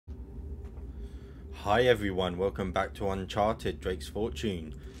Hi everyone, welcome back to Uncharted, Drake's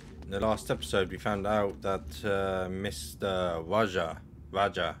Fortune. In the last episode we found out that Mr.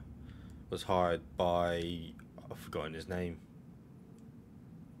 Raja was hired by, I've forgotten his name,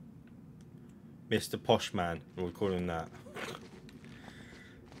 Mr. Poshman, we'll call him that.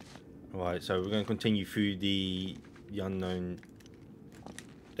 Alright, so we're going to continue through the unknown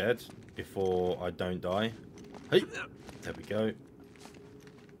dead before I don't die. Hey, there we go.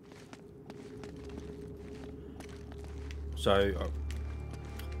 So, oh,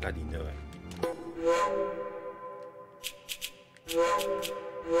 glad he knew it.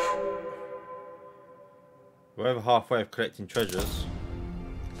 We're over halfway of collecting treasures.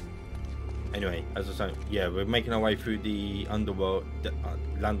 Anyway, as I was saying, yeah, we're making our way through the underworld,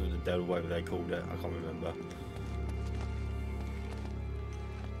 land of the dead, or whatever they called it. I can't remember.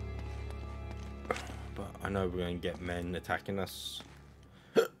 But I know we're going to get men attacking us.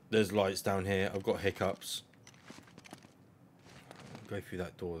 There's lights down here. I've got hiccups. Go through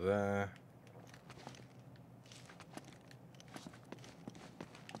that door there.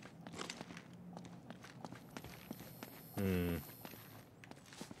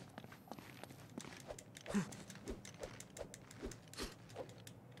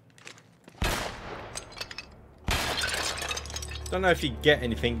 Don't know if you get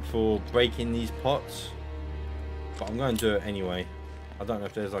anything for breaking these pots, but I'm going to do it anyway. I don't know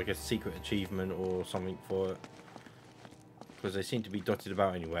if there's like a secret achievement or something for it, because they seem to be dotted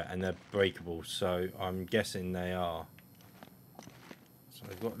about anywhere and they're breakable, so I'm guessing they are. So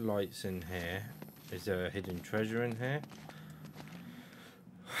I've got lights in here. Is there a hidden treasure in here?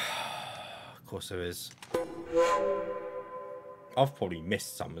 Of course there is. I've probably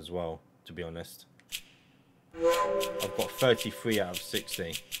missed some as well, to be honest. I've got 33 out of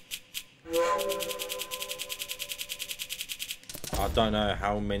 60. I don't know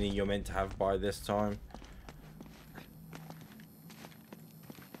how many you're meant to have by this time.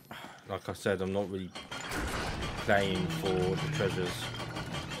 Like I said, I'm not really playing for the treasures.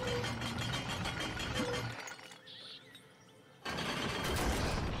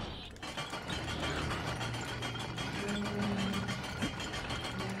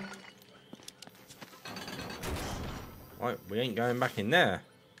 Right, we ain't going back in there.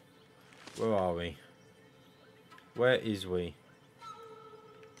 Where are we? Where is we?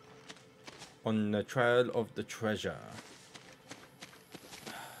 On the trail of the treasure.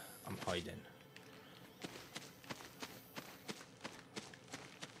 I'm hiding.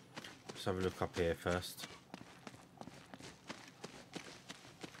 Let's have a look up here first.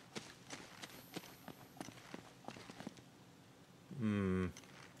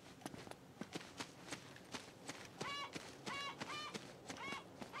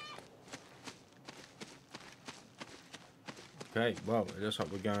 Okay, well, it looks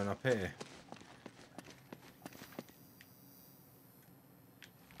like we're going up here.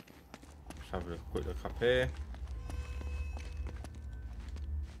 Let's have a quick look up here.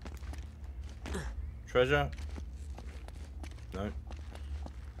 Treasure? No.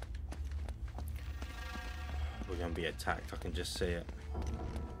 We're going to be attacked, I can just see it.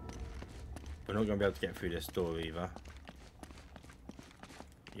 We're not going to be able to get through this door either.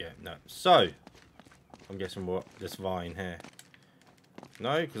 Yeah, no. So, I'm guessing what this vine here.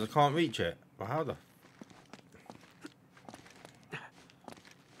 No, because I can't reach it. Well, how the...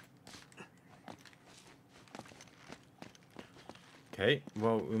 Okay,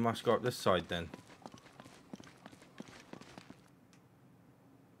 well, we must go up this side then.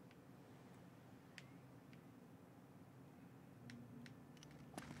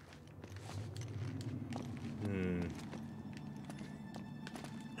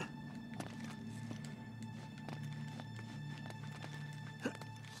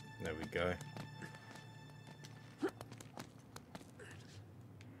 There we go.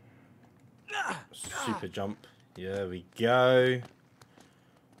 Super jump. There we go.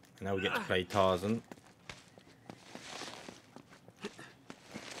 Now we get to play Tarzan.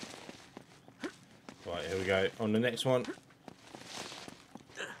 Right, here we go. On the next one.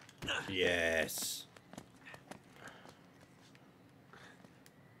 Yes.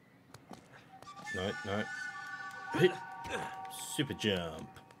 No, no. Super jump.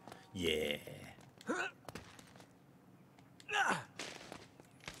 Yeah.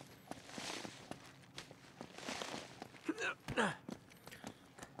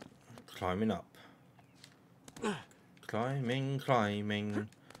 Climbing up. Climbing, climbing.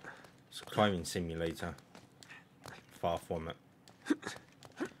 It's a climbing simulator. Far from it.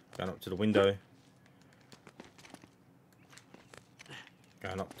 Going up to the window.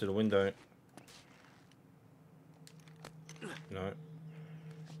 Going up to the window. No.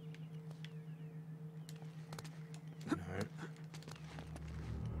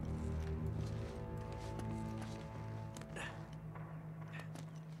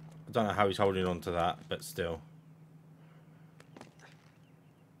 I don't know how he's holding on to that, but still.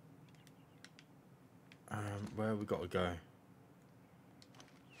 Where have we got to go?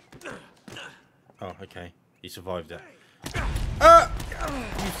 Oh, okay. He survived it.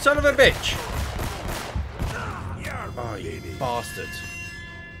 You son of a bitch! Oh, you bastard.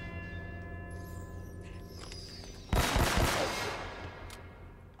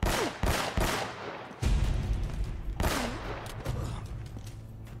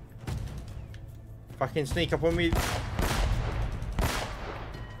 Fucking sneak up on me.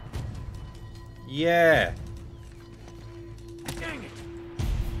 Yeah. Dang it.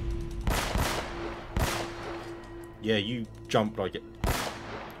 Yeah, you jump like it.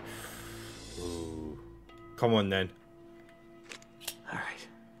 Ooh. Come on then. All right.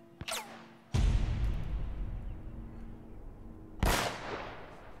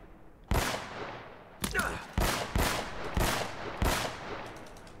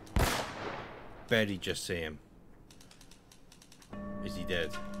 Barely just see him. Is he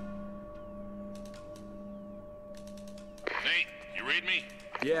dead? Nate, you read me?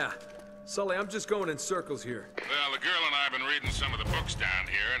 Yeah. Sully, I'm just going in circles here. Well, the girl and I have been reading some of the books down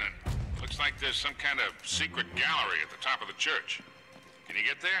here, and it looks like there's some kind of secret gallery at the top of the church. Can you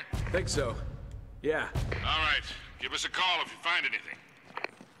get there? Think so. Yeah. All right. Give us a call if you find anything.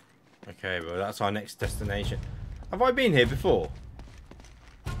 Okay, well that's our next destination. Have I been here before?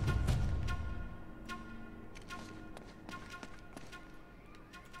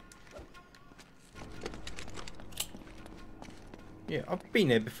 Yeah, I've been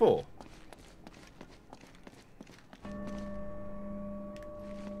here before.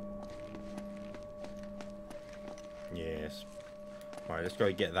 Yes. Right, let's go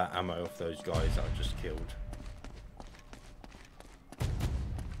get that ammo off those guys that I just killed.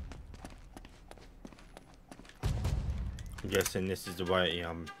 I'm guessing this is the way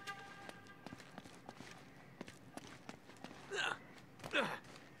Okay,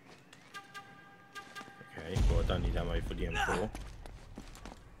 well I don't need ammo for the M4.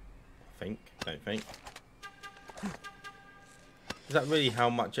 Don't think. Is that really how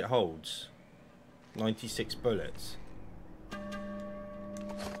much it holds? 96 bullets.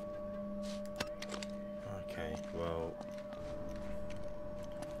 Okay, well,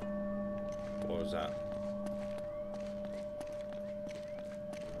 what was that?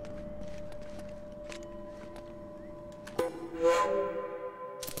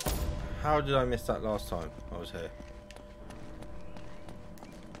 How did I miss that last time I was here?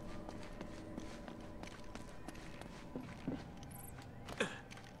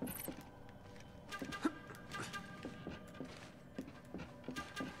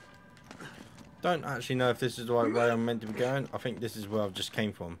 Don't actually know if this is the right way I'm meant to be going. I think this is where I've just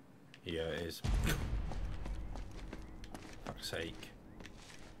came from. Yeah, it is. Fuck's sake.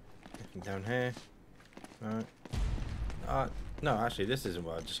 Anything down here? No. No, actually, this isn't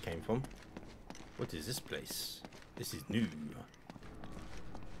where I just came from. What is this place? This is new.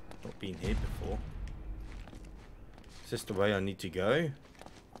 Not been here before. Is this the way I need to go?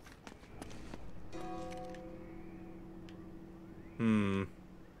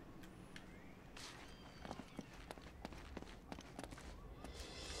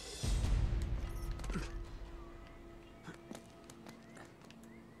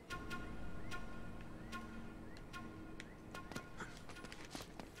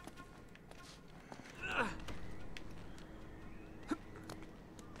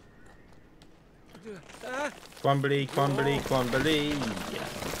 Crumbly, crumbly, crumbly. Yeah.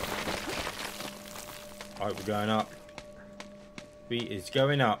 Alright, we're going up. We is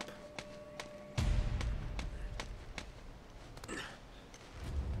going up.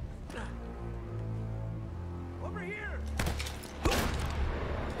 Over here.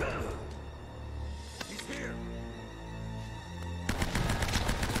 He's here.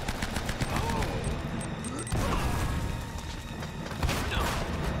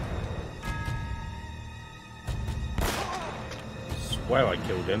 Swear I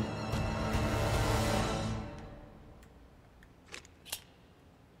killed him.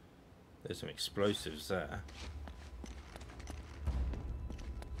 There's some explosives there.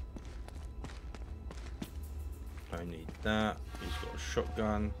 I need that. He's got a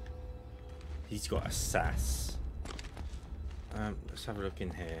shotgun. He's got a sass. Let's have a look in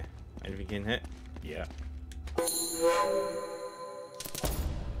here. Anything in here? Yeah.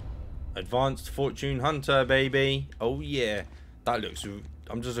 Advanced Fortune Hunter, baby. Oh yeah. That looks...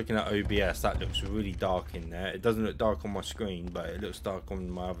 I'm just looking at OBS. That looks really dark in there. It doesn't look dark on my screen, but it looks dark on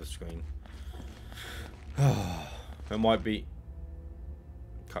my other screen. It might be...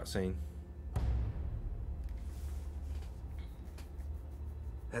 Cutscene.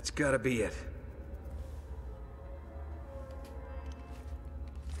 That's gotta be it.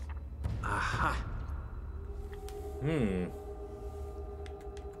 Aha. Can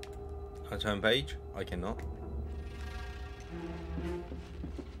I turn page? I cannot.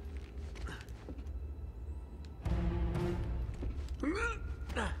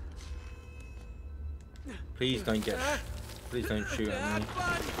 Please don't get. Please don't shoot at me.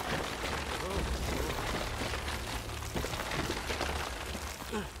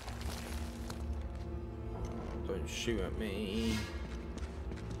 Don't shoot at me.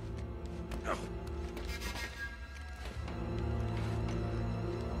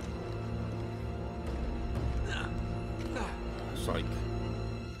 Psych.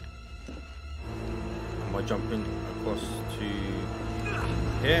 Am I jumping across to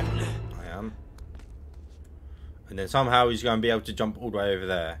here? I am. And then somehow he's going to be able to jump all the way over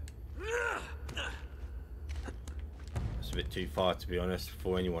there. It's a bit too far, to be honest,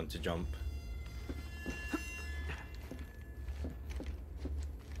 for anyone to jump.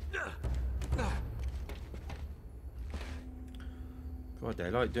 God,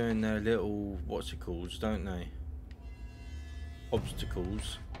 they like doing their little, what's it called, don't they?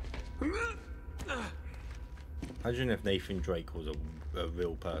 Obstacles. Imagine if Nathan Drake was a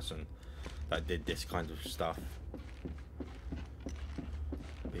real person that did this kind of stuff.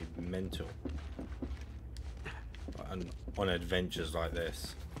 It'd be mental. And on adventures like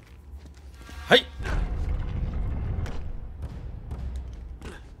this. Hey!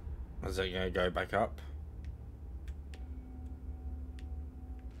 Is it going to go back up?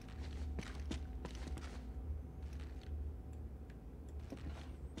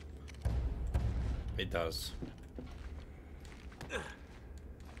 It does.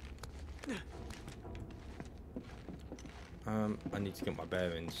 I need to get my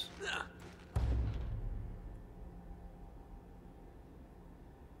bearings.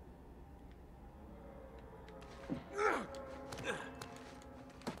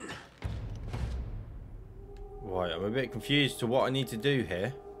 Right, I'm a bit confused to what I need to do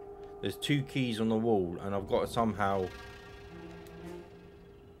here. There's 2 keys on the wall and I've got to somehow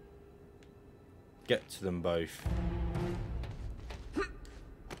get to them both.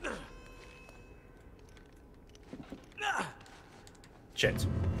 Shit.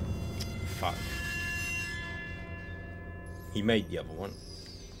 Fuck. He made the other one.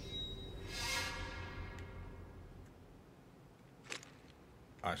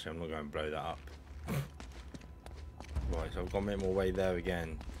 Actually, I'm not going to blow that up. Right, so I've got to make my way there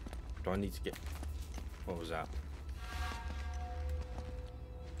again. Do I need to get... What was that?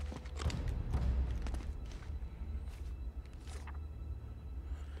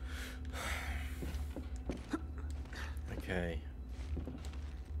 Okay.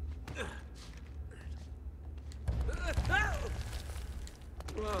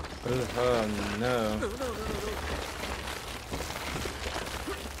 Oh no.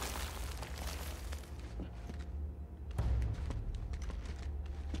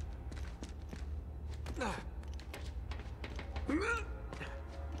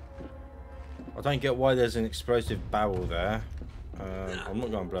 I don't get why there's an explosive barrel there. I'm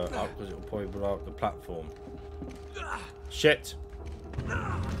not going to blow it up because it will probably blow up the platform. Shit.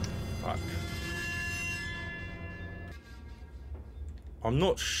 Fuck. I'm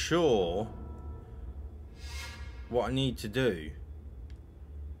not sure what I need to do.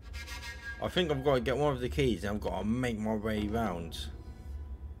 I think I've got to get one of the keys and I've got to make my way round.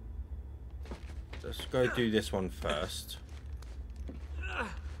 Let's go do this one first.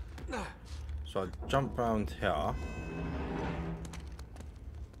 So I jump round here.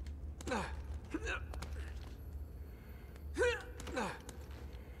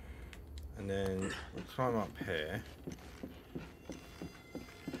 And then we'll climb up here.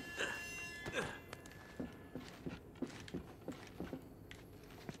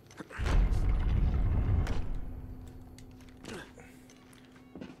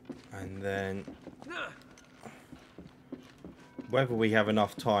 And then whether we have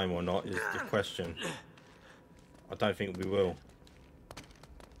enough time or not is the question. I don't think we will.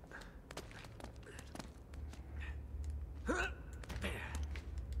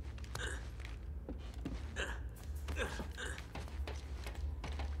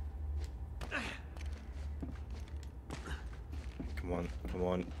 Come on, come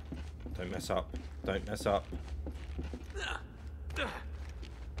on. Don't mess up. Don't mess up.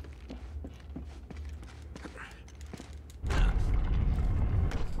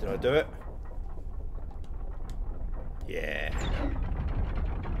 Did I do it? Yeah.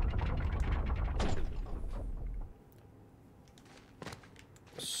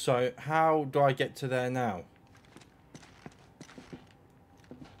 So, how do I get to there now?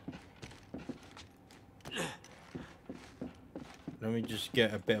 Let me just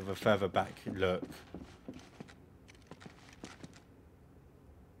get a bit of a further back look.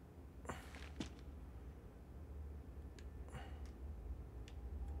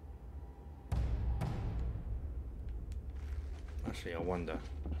 Actually, I wonder.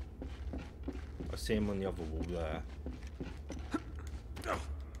 I see him on the other wall there.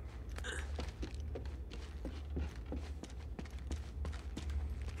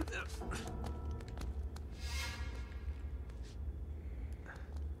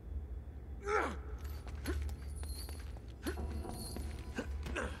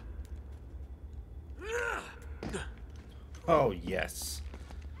 Oh, yes.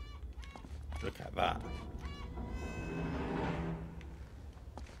 Look at that.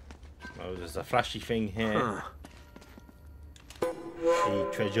 Oh, there's a flashy thing here. A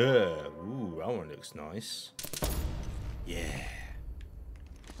treasure. Ooh, that one looks nice. Yeah.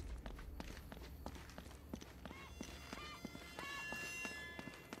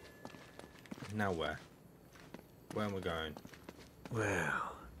 Now where? Where am I going?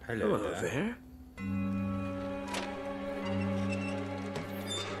 Well, hello there.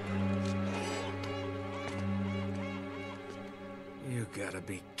 You gotta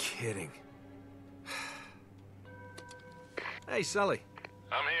be kidding. Hey, Sully.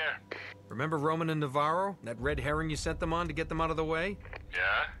 I'm here. Remember Roman and Navarro? That red herring you sent them on to get them out of the way?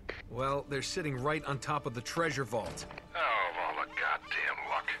 Yeah? Well, they're sitting right on top of the treasure vault. Oh, of all the goddamn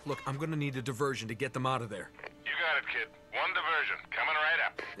luck. Look, I'm gonna need a diversion to get them out of there. You got it, kid. One diversion. Coming right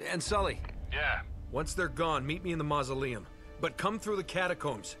up. And Sully, Yeah. once they're gone, meet me in the mausoleum. But come through the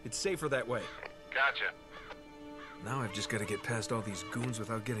catacombs. It's safer that way. Gotcha. Now I've just got to get past all these goons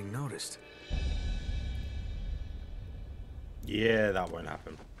without getting noticed. Yeah, that won't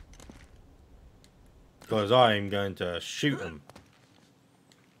happen. Because I'm going to shoot them.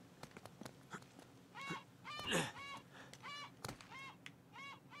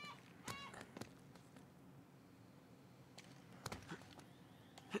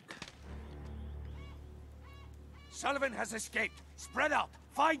 Sullivan has escaped. Spread out.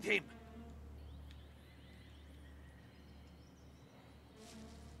 Find him.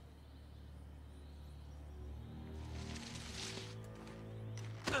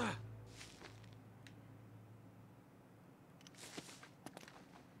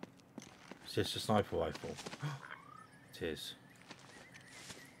 Is this a sniper rifle? It is.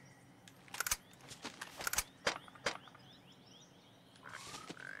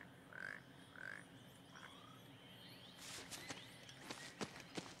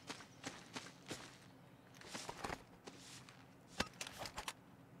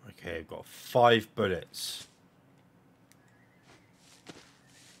 Okay, I've got 5 bullets.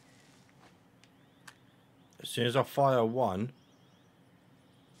 As soon as I fire one,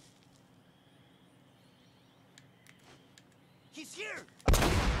 He's here.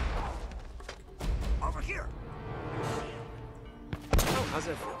 Over here. Oh, how's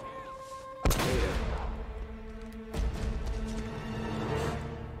that feel?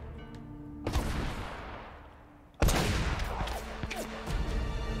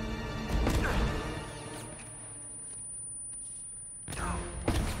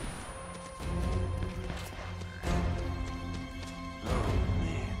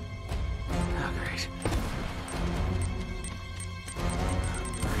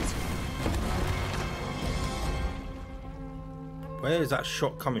 where is that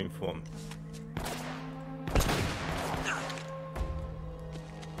shot coming from?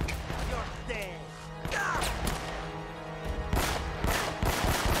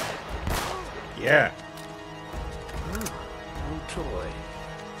 Yeah. New toy.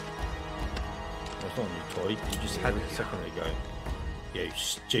 That's not a new toy. You just had it a second ago. You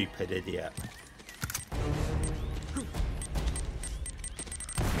stupid idiot.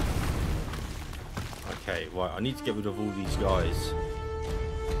 Okay, right. I need to get rid of all these guys.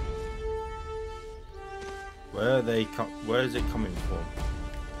 Where are they? Where is it coming from?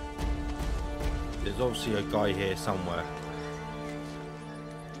 There's obviously a guy here somewhere.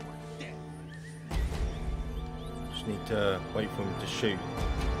 Just need to wait for him to shoot,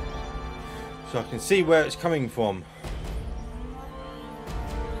 so I can see where it's coming from.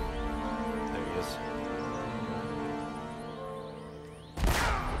 There he is.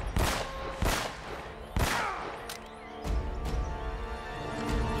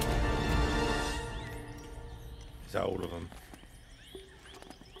 Is that all of them?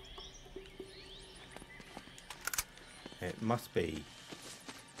 It must be.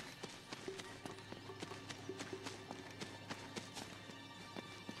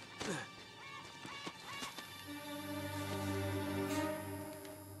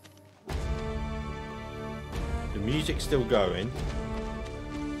 The music's still going.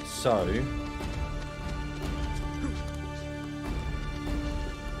 So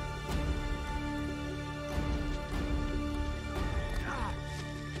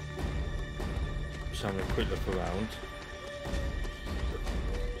just having a quick look around.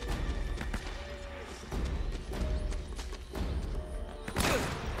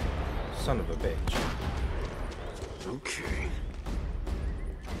 Son of a bitch. Okay.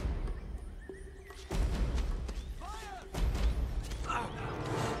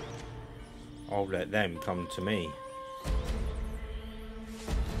 I'll let them come to me.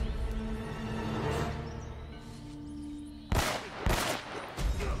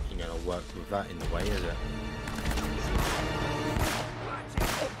 Ain't gonna work with that in the way, is it?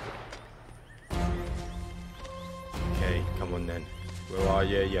 Okay, come on then. Where are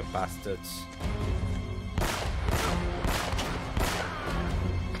you, you bastards?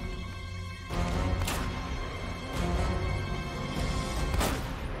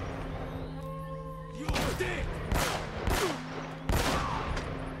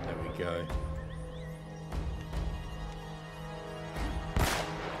 There we go.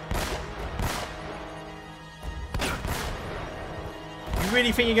 You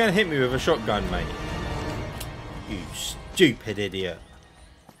really think you're going to hit me with a shotgun, mate? You stupid idiot.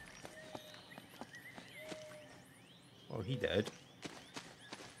 Oh, he dead.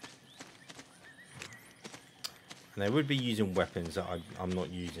 And they would be using weapons that I'm not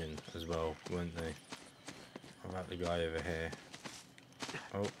using as well, wouldn't they? How about the guy over here?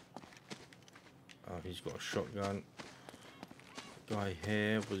 Oh. Oh, he's got a shotgun. Guy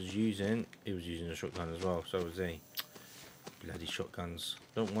here was using... He was using a shotgun as well, so was he. Bloody shotguns.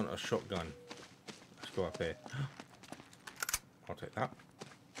 Don't want a shotgun. Let's go up here. I'll take that.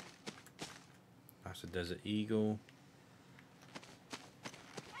 That's a Desert Eagle.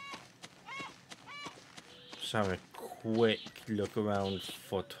 Just having a quick look around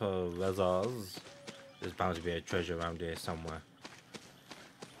for treasures. There's bound to be a treasure around here somewhere.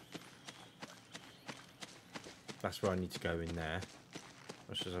 That's where I need to go in there.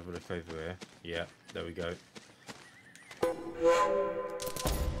 Let's just have a look over here. Yeah, there we go.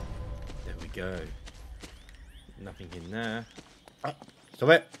 There we go. Nothing in there. Oh, stop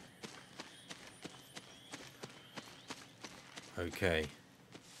it! Okay.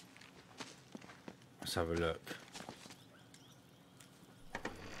 Let's have a look.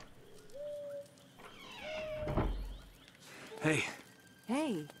 Hey.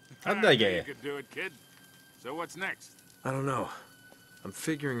 Hey. How did I get You here? could do it, kid. So what's next? I don't know. I'm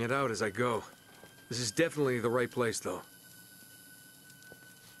figuring it out as I go. This is definitely the right place, though.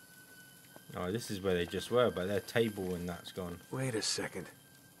 Oh, this is where they just were, but their table and that's gone. Wait a second.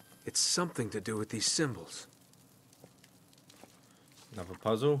 It's something to do with these symbols. Another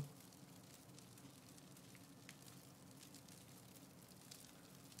puzzle.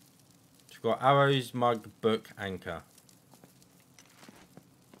 We've got arrows, mug, book, anchor.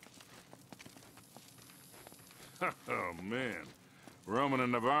 Oh, man. Roman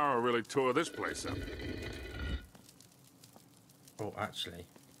and Navarro really tore this place up. Oh, actually.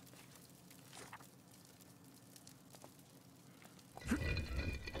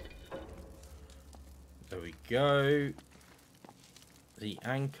 There we go. The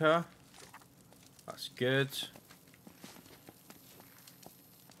anchor. That's good.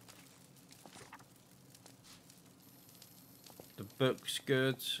 The book's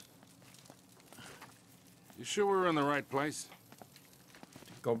good. You sure we're in the right place?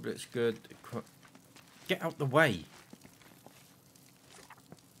 The goblet's good. Get out the way.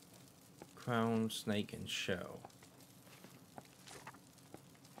 Crown, snake, and shell.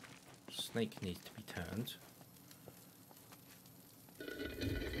 Snake needs to be turned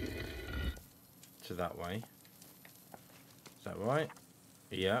to that way. Is that right?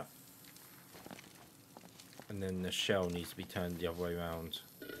 Yeah. And then the shell needs to be turned the other way around.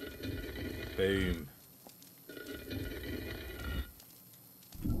 Boom.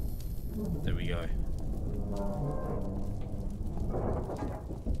 There we go.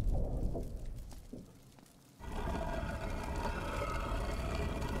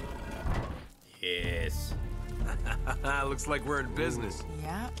 Yes. Looks like we're in business.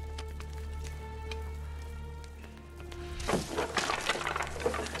 Yeah.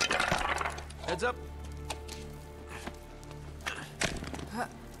 Heads up.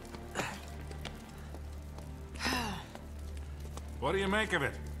 What do you make of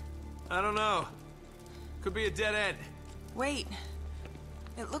it? I don't know. Could be a dead end. Wait.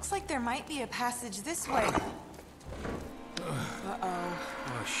 It looks like there might be a passage this way. Uh-oh.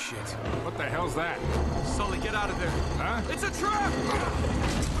 Oh, shit. What the hell's that? Sully, get out of there. Huh? It's a trap!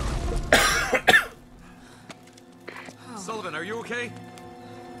 Sullivan, are you okay?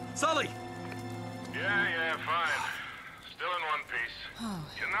 Sully! Yeah, fine. Still in one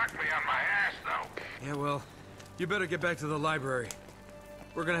piece. You knocked me on my ass, though. Yeah, well, you better get back to the library.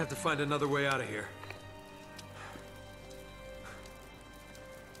 We're gonna have to find another way out of here.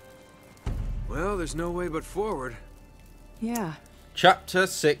 Well, there's no way but forward. Yeah. Chapter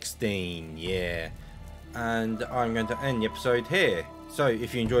 16, yeah. And I'm going to end the episode here. So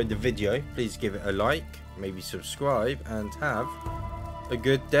if you enjoyed the video, please give it a like, maybe subscribe, and have a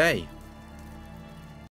good day.